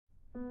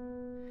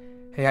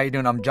Hey, how you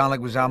doing? I'm John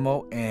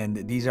Leguizamo, and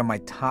these are my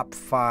top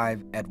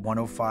 5 at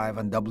 105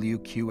 on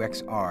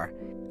WQXR.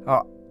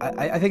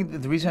 I think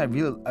that the reason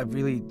I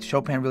really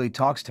Chopin really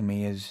talks to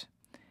me is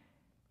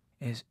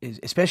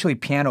especially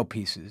piano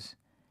pieces.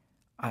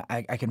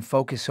 I can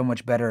focus so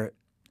much better,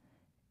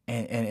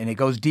 and it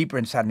goes deeper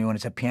inside me when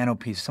it's a piano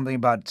piece. Something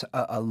about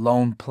a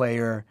lone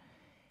player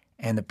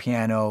and the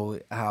piano,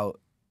 how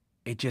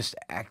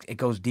it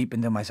goes deep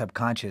into my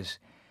subconscious,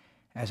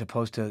 as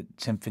opposed to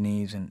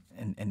symphonies and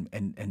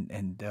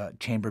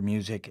chamber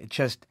music.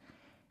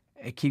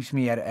 It keeps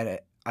me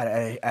at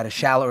a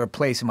shallower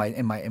place in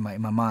my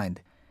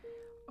mind.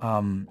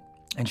 And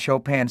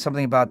Chopin,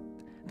 something about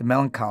the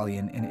melancholy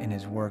in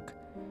his work,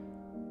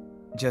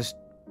 just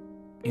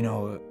you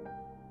know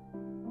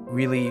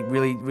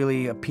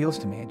really appeals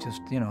to me. It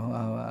just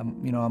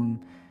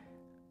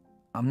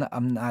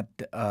I'm not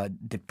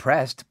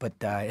depressed, but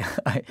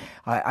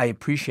I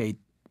appreciate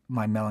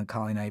my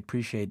melancholy, and I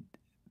appreciate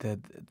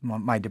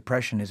my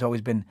depression has always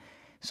been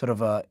sort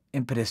of a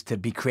impetus to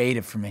be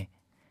creative for me.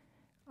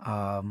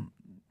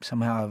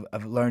 Somehow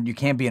I've learned you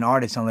can't be an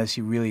artist unless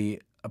you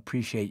really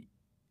appreciate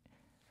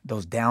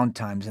those down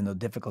times and those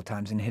difficult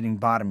times and hitting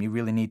bottom. You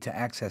really need to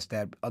access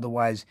that.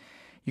 Otherwise,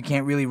 you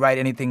can't really write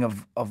anything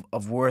of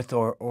worth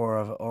or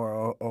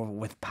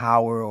with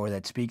power or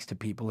that speaks to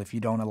people if you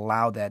don't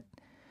allow that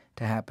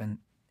to happen.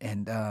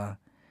 And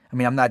I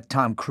mean, I'm not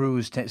Tom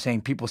Cruise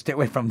saying people stay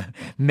away from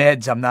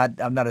meds. I'm not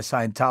a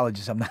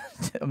Scientologist.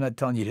 I'm not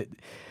telling you that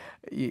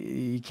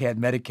you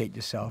can't medicate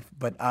yourself.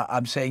 But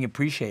I'm saying I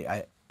appreciate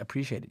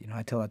it.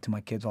 I tell that to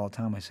my kids all the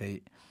time. I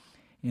say,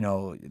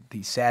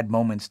 these sad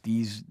moments,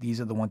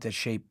 these are the ones that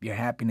shape your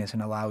happiness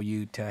and allow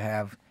you to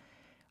have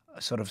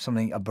sort of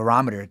a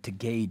barometer to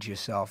gauge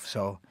yourself.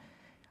 So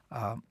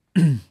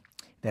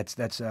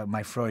that's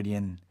my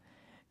Freudian,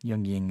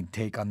 Jungian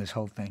take on this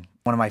whole thing.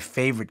 One of my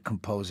favorite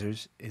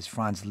composers is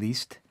Franz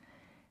Liszt,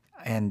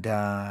 and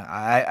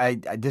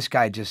this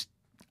guy just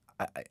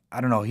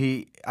I don't know,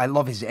 I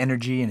love his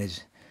energy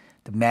and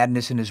the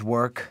madness in his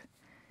work,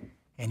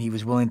 and he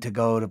was willing to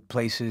go to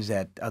places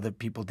that other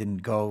people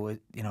didn't go.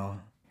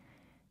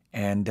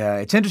 And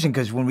it's interesting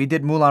because when we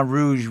did Moulin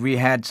Rouge, we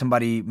had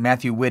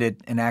Matthew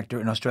Whitted, an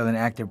Australian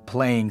actor,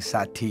 playing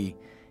Satie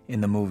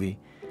in the movie.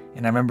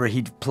 And I remember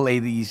he'd play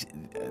the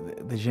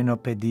Je ne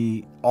peux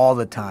dire all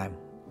the time.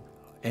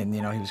 And,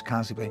 he was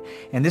constantly playing.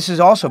 And this is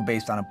also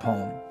based on a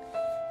poem,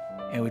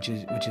 and which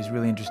is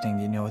really interesting,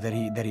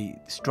 that he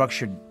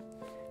structured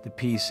the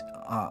piece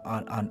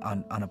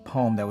on a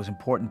poem that was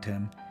important to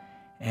him.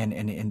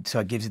 And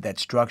so it gives it that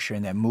structure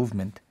and that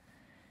movement,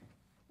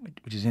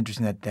 which is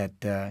interesting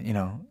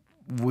that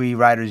we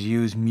writers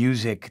use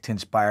music to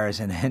inspire us,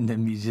 and the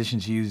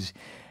musicians use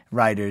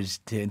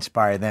writers to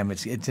inspire them.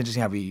 It's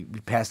interesting how we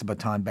pass the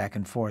baton back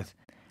and forth.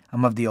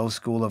 I'm of the old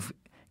school of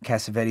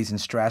Cassavetes and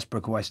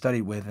Strasberg, who I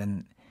studied with,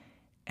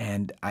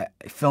 and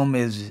film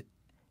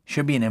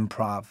should be an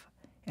improv,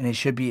 and it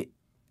should be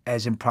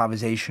as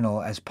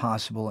improvisational as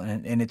possible,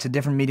 and it's a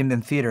different medium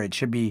than theater. It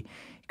should be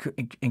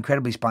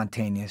incredibly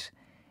spontaneous,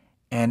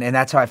 and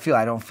that's how I feel.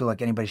 I don't feel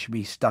like anybody should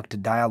be stuck to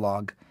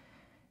dialogue.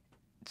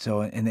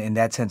 So in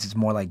that sense, it's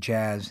more like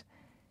jazz,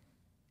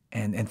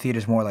 and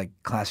theater's more like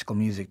classical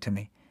music to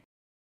me.